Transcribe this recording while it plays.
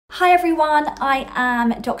Hi everyone, I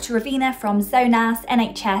am Doctor Ravina from Zonas,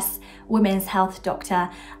 NHS, Women's Health Doctor,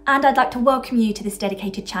 and I'd like to welcome you to this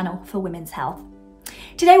dedicated channel for women's health.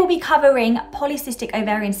 Today we'll be covering Polycystic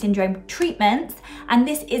Ovarian Syndrome treatments, and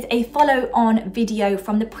this is a follow-on video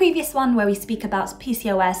from the previous one where we speak about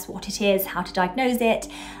PCOS, what it is, how to diagnose it,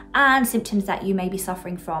 and symptoms that you may be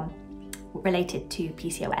suffering from related to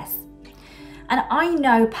PCOS. And I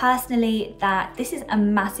know personally that this is a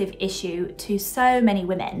massive issue to so many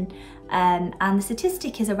women, and the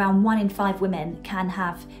statistic is around 1 in 5 women can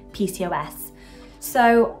have PCOS.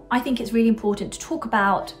 So I think it's really important to talk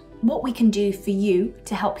about what we can do for you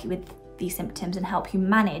to help you with these symptoms and help you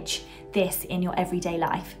manage this in your everyday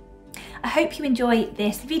life. I hope you enjoy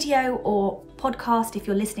this video or podcast if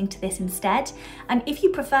you're listening to this instead. And if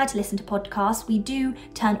you prefer to listen to podcasts, we do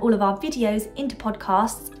turn all of our videos into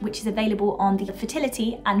podcasts, which is available on the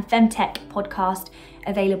Fertility and Femtech podcast,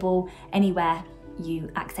 available anywhere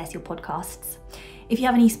you access your podcasts. If you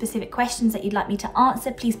have any specific questions that you'd like me to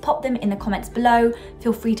answer, please pop them in the comments below.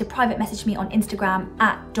 Feel free to private message me on Instagram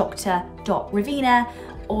at dr.ravina,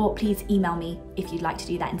 or please email me if you'd like to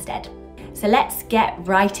do that instead. So let's get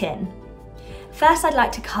right in. First, I'd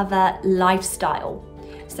like to cover lifestyle.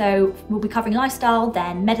 So we'll be covering lifestyle,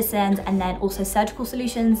 then medicines, and then also surgical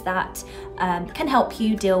solutions that can help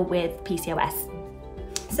you deal with PCOS.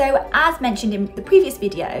 So as mentioned in the previous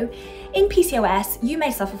video, in PCOS, you may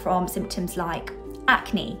suffer from symptoms like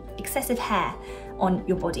acne, excessive hair on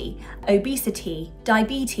your body, obesity,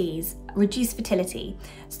 diabetes, reduced fertility.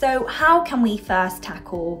 So how can we first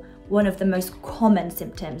tackle one of the most common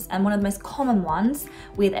symptoms, and one of the most common ones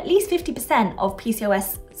with at least 50% of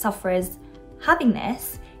PCOS sufferers having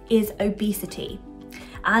this is obesity.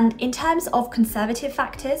 And in terms of conservative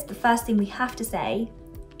factors, the first thing we have to say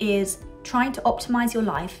is trying to optimize your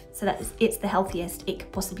life so that it's the healthiest it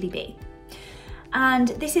could possibly be. And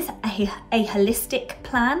this is a holistic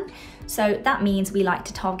plan. So that means we like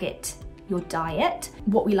to target your diet.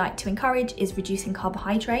 What we like to encourage is reducing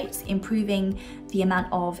carbohydrates, increasing the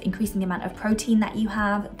amount of protein that you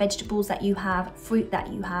have, vegetables that you have, fruit that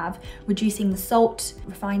you have, reducing the salt,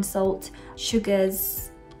 refined salt, sugars,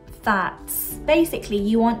 fats. Basically,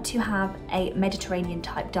 you want to have a Mediterranean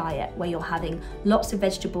type diet where you're having lots of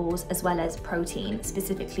vegetables as well as protein,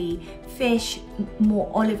 specifically fish,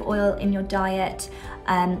 more olive oil in your diet,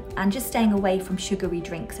 and just staying away from sugary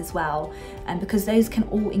drinks as well, because those can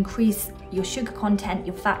all increase your sugar content,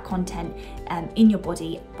 your fat content in your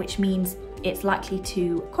body, which means it's likely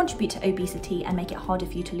to contribute to obesity and make it harder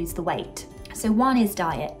for you to lose the weight. So 1 is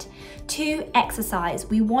diet. 2, exercise.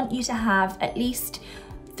 We want you to have at least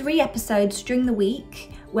 3 episodes during the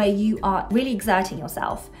week where you are really exerting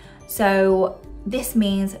yourself. So this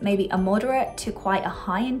means maybe a moderate to quite a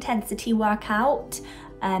high intensity workout.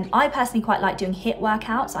 I personally quite like doing HIIT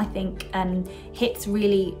workouts. I think HIIT's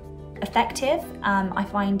really effective. I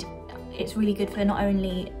find it's really good for not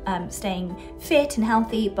only staying fit and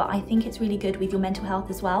healthy, but I think it's really good with your mental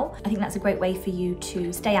health as well. I think that's a great way for you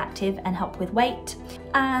to stay active and help with weight.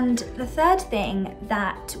 And the third thing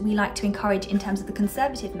that we like to encourage in terms of the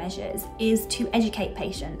conservative measures is to educate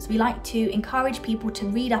patients. We like to encourage people to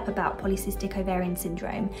read up about polycystic ovarian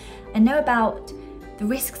syndrome and know about the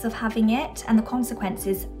risks of having it and the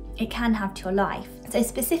consequences it can have to your life. So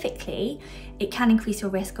specifically, it can increase your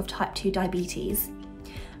risk of type 2 diabetes.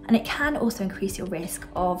 And it can also increase your risk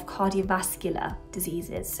of cardiovascular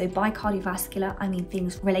diseases. So by cardiovascular, I mean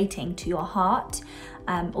things relating to your heart,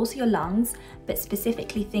 also your lungs, but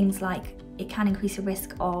specifically things like it can increase your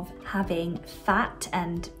risk of having fat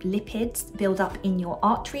and lipids build up in your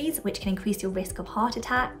arteries, which can increase your risk of heart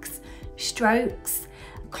attacks, strokes,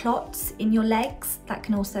 clots in your legs. That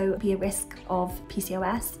can also be a risk of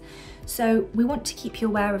PCOS. So we want to keep you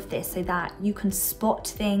aware of this so that you can spot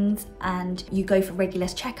things and you go for regular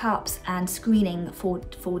checkups and screening for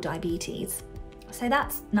diabetes. So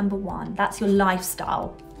that's number 1, that's your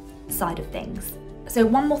lifestyle side of things. So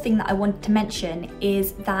one more thing that I wanted to mention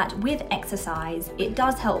is that with exercise, it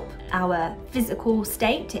does help our physical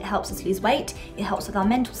state, it helps us lose weight, it helps with our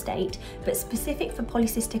mental state, but specific for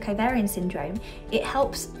polycystic ovarian syndrome, it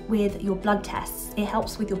helps with your blood tests, it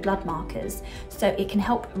helps with your blood markers. So it can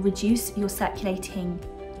help reduce your circulating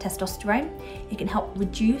testosterone, it can help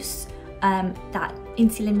reduce that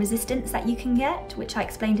insulin resistance that you can get, which I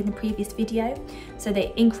explained in the previous video. So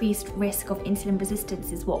the increased risk of insulin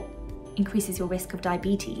resistance is what increases your risk of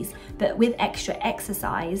diabetes, but with extra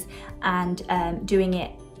exercise and doing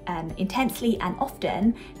it intensely and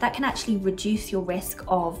often, that can actually reduce your risk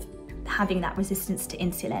of having that resistance to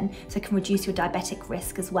insulin, so it can reduce your diabetic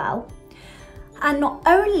risk as well. And not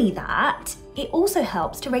only that, it also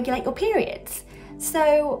helps to regulate your periods.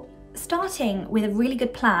 So starting with a really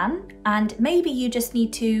good plan, and maybe you just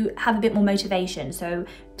need to have a bit more motivation. So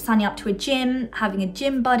signing up to a gym, having a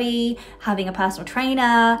gym buddy, having a personal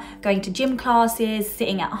trainer, going to gym classes,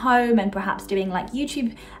 sitting at home and perhaps doing like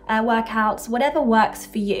YouTube workouts, whatever works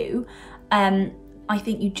for you. I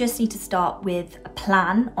think you just need to start with a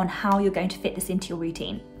plan on how you're going to fit this into your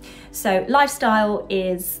routine. So lifestyle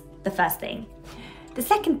is the first thing. The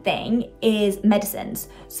second thing is medicines.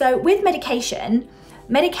 So with medication,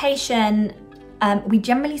 we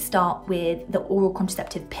generally start with the oral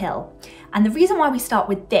contraceptive pill. And the reason why we start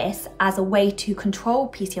with this as a way to control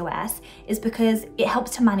PCOS is because it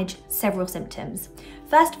helps to manage several symptoms.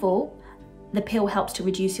 First of all, the pill helps to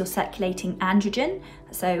reduce your circulating androgen.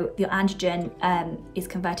 So your androgen is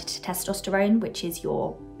converted to testosterone, which is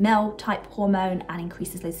your male type hormone, and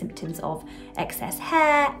increases those symptoms of excess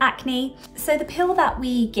hair, acne. So the pill that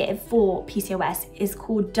we give for PCOS is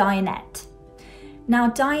called Dianet. Now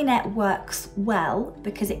Dianet works well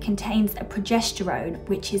because it contains a progesterone,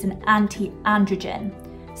 which is an anti-androgen.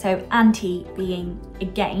 So anti being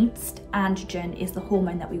against, androgen is the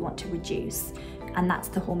hormone that we want to reduce. And that's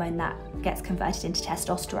the hormone that gets converted into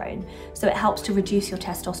testosterone. So it helps to reduce your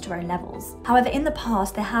testosterone levels. However, in the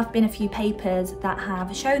past, there have been a few papers that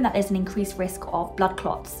have shown that there's an increased risk of blood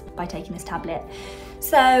clots by taking this tablet.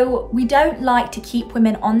 So we don't like to keep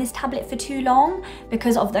women on this tablet for too long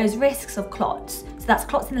because of those risks of clots. So that's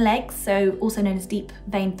clots in the legs, so also known as deep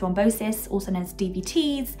vein thrombosis, also known as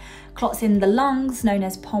DVTs, clots in the lungs, known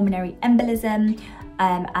as pulmonary embolism,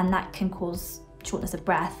 and that can cause shortness of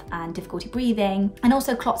breath and difficulty breathing, and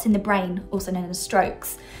also clots in the brain, also known as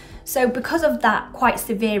strokes. So because of that quite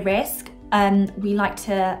severe risk, we like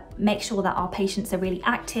to make sure that our patients are really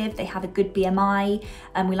active, they have a good BMI,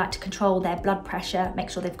 and we like to control their blood pressure, make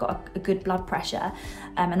sure they've got a good blood pressure,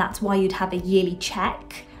 and that's why you'd have a yearly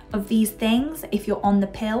check of these things if you're on the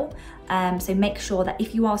pill. So make sure that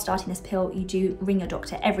if you are starting this pill, you do ring your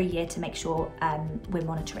doctor every year to make sure we're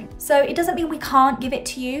monitoring. So it doesn't mean we can't give it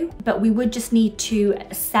to you, but we would just need to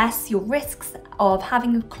assess your risks of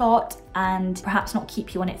having a clot and perhaps not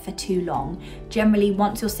keep you on it for too long. Generally,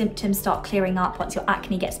 once your symptoms start clearing up, once your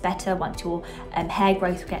acne gets better, once your hair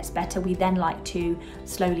growth gets better, we then like to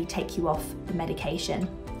slowly take you off the medication.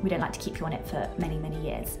 We don't like to keep you on it for many, many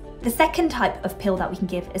years. The second type of pill that we can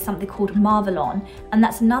give is something called Marvelon, and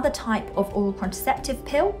that's another type of oral contraceptive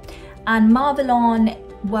pill. And Marvelon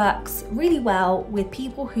works really well with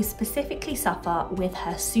people who specifically suffer with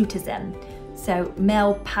hirsutism, so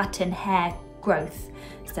male pattern hair growth.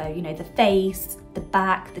 So, you know, the face, the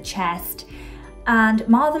back, the chest. And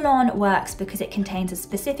Marvelon works because it contains a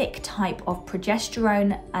specific type of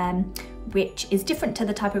progesterone, which is different to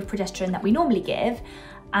the type of progesterone that we normally give.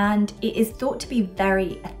 And it is thought to be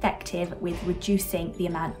very effective with reducing the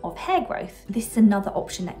amount of hair growth. This is another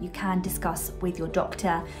option that you can discuss with your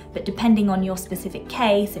doctor, but depending on your specific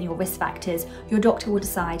case and your risk factors, your doctor will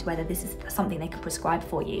decide whether this is something they can prescribe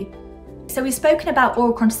for you. So we've spoken about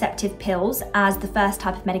oral contraceptive pills as the first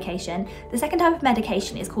type of medication. The second type of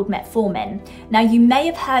medication is called metformin. Now you may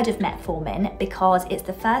have heard of metformin because it's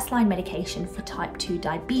the first line medication for type 2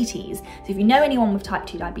 diabetes. So if you know anyone with type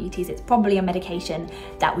 2 diabetes, it's probably a medication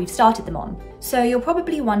that we've started them on. So you're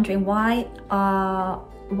probably wondering why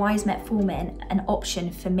is metformin an option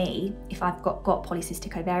for me if I've got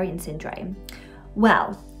polycystic ovarian syndrome?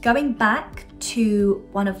 Well, going back to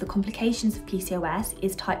one of the complications of PCOS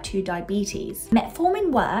is type 2 diabetes.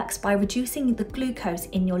 Metformin works by reducing the glucose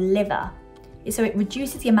in your liver. So it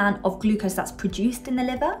reduces the amount of glucose that's produced in the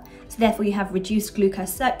liver, so therefore you have reduced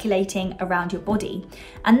glucose circulating around your body.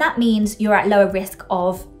 And that means you're at lower risk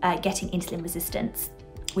of getting insulin resistance,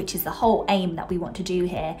 which is the whole aim that we want to do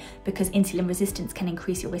here, because insulin resistance can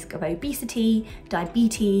increase your risk of obesity,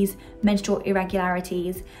 diabetes, menstrual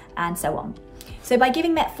irregularities, and so on. So by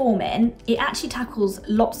giving metformin, it actually tackles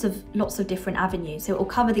lots of different avenues. So it will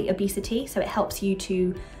cover the obesity, so it helps you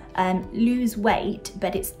to lose weight,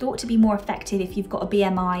 but it's thought to be more effective if you've got a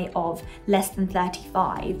BMI of less than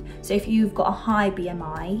 35. So if you've got a high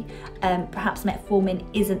BMI, perhaps metformin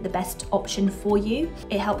isn't the best option for you.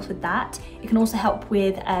 It helps with that. It can also help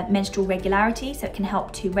with menstrual regularity, so it can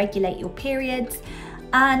help to regulate your periods.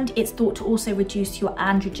 And it's thought to also reduce your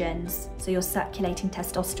androgens, so your circulating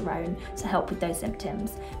testosterone, to help with those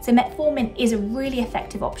symptoms. So metformin is a really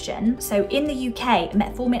effective option. So in the UK,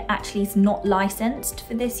 metformin actually is not licensed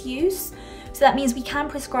for this use. So that means we can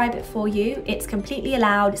prescribe it for you. It's completely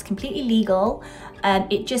allowed, it's completely legal.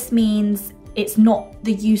 It just means it's not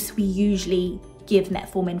the use we usually give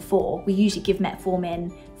metformin for. We usually give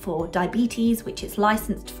metformin for diabetes, which it's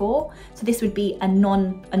licensed for. So this would be a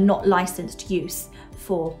not licensed use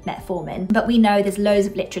for metformin. But we know there's loads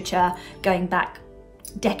of literature going back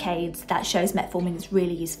decades that shows metformin is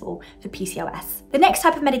really useful for PCOS. The next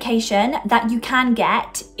type of medication that you can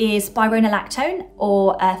get is spironolactone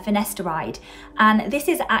or finasteride, and this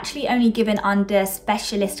is actually only given under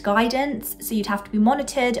specialist guidance, so you'd have to be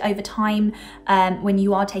monitored over time when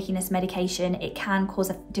you are taking this medication. It can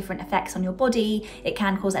cause different effects on your body, it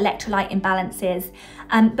can cause electrolyte imbalances,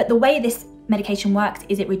 but the way this medication works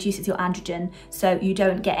is it reduces your androgen, so you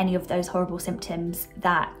don't get any of those horrible symptoms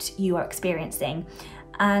that you are experiencing.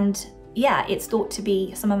 And yeah, it's thought to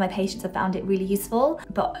be, some of my patients have found it really useful,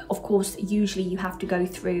 but of course, usually you have to go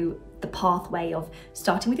through the pathway of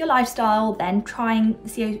starting with your lifestyle, then trying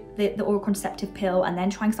the oral contraceptive pill, and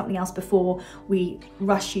then trying something else before we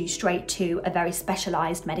rush you straight to a very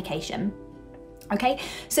specialized medication. Okay,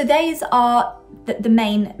 so these are the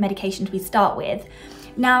main medications we start with.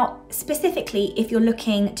 Now, specifically, if you're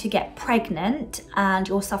looking to get pregnant and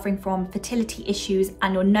you're suffering from fertility issues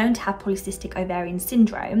and you're known to have polycystic ovarian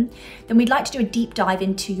syndrome, then we'd like to do a deep dive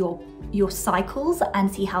into your cycles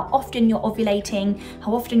and see how often you're ovulating,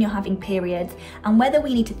 how often you're having periods, and whether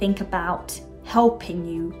we need to think about helping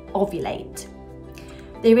you ovulate.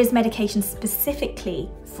 There is medication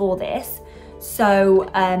specifically for this.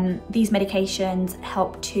 So these medications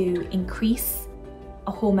help to increase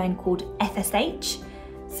a hormone called FSH.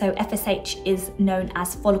 So FSH is known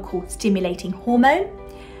as follicle stimulating hormone.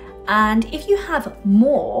 And if you have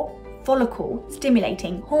more follicle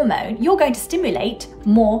stimulating hormone, you're going to stimulate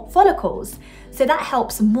more follicles. So that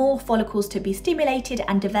helps more follicles to be stimulated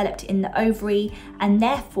and developed in the ovary, and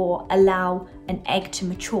therefore allow an egg to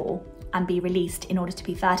mature and be released in order to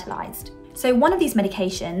be fertilized. So one of these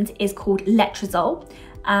medications is called letrozole,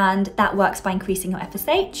 and that works by increasing your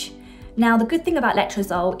FSH. Now, the good thing about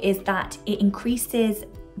letrozole is that it increases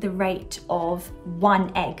the rate of one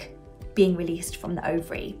egg being released from the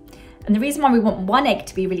ovary. And the reason why we want one egg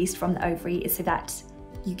to be released from the ovary is so that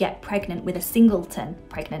you get pregnant with a singleton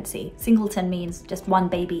pregnancy. Singleton means just one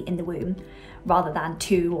baby in the womb rather than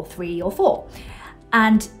 2 or 3 or 4.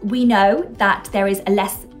 And we know that there is a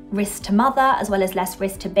less risk to mother as well as less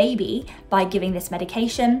risk to baby by giving this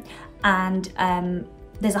medication, and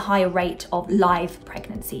there's a higher rate of live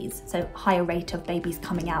pregnancies, so higher rate of babies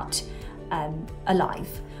coming out alive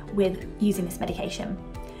with using this medication.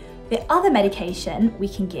 The other medication we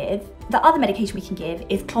can give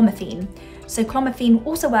is clomiphene. So clomiphene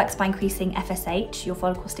also works by increasing FSH, your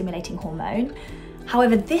follicle stimulating hormone.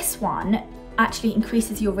 However, this one actually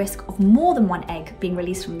increases your risk of more than one egg being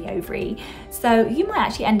released from the ovary. So you might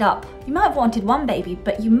actually you might have wanted one baby,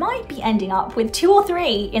 but you might be ending up with 2 or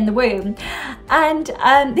 3 in the womb. And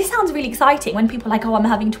this sounds really exciting when people are like, oh, I'm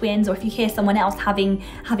having twins, or if you hear someone else having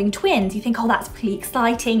twins, you think, oh, that's really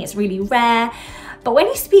exciting, it's really rare. But when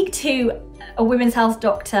you speak to a women's health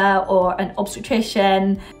doctor or an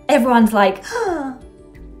obstetrician, everyone's like, oh.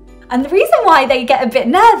 And the reason why they get a bit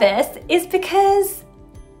nervous is because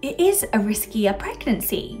it is a riskier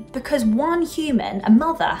pregnancy, because one human, a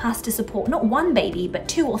mother, has to support not one baby, but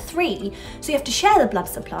 2 or 3. So you have to share the blood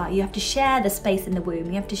supply, you have to share the space in the womb,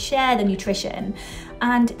 you have to share the nutrition.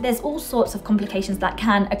 And there's all sorts of complications that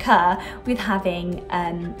can occur with having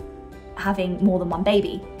more than one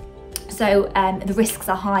baby. So the risks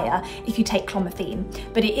are higher if you take clomiphene,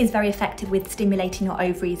 but it is very effective with stimulating your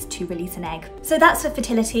ovaries to release an egg. So that's for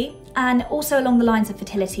fertility. And also along the lines of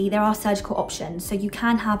fertility, there are surgical options. So you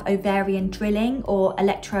can have ovarian drilling or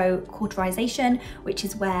electrocauterization, which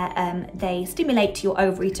is where they stimulate your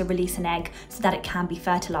ovary to release an egg so that it can be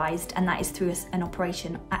fertilized. And that is through an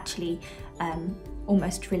operation, actually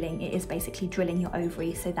almost drilling. It is basically drilling your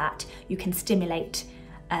ovary so that you can stimulate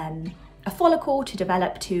a follicle to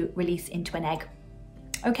develop to release into an egg.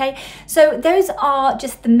 Okay, so those are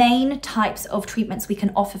just the main types of treatments we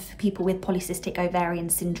can offer for people with polycystic ovarian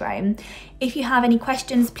syndrome. If you have any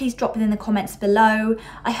questions, please drop them in the comments below.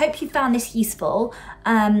 I hope you found this useful.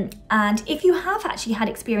 And if you have actually had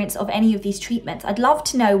experience of any of these treatments, I'd love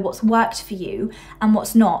to know what's worked for you and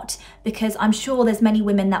what's not, because I'm sure there's many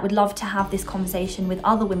women that would love to have this conversation with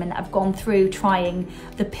other women that have gone through trying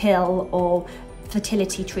the pill or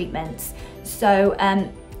fertility treatments. So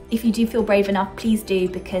if you do feel brave enough, please do,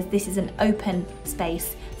 because this is an open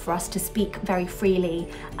space for us to speak very freely,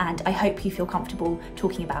 and I hope you feel comfortable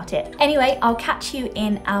talking about it. Anyway, I'll catch you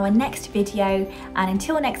in our next video, and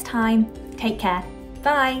until next time, take care.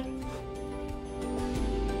 Bye.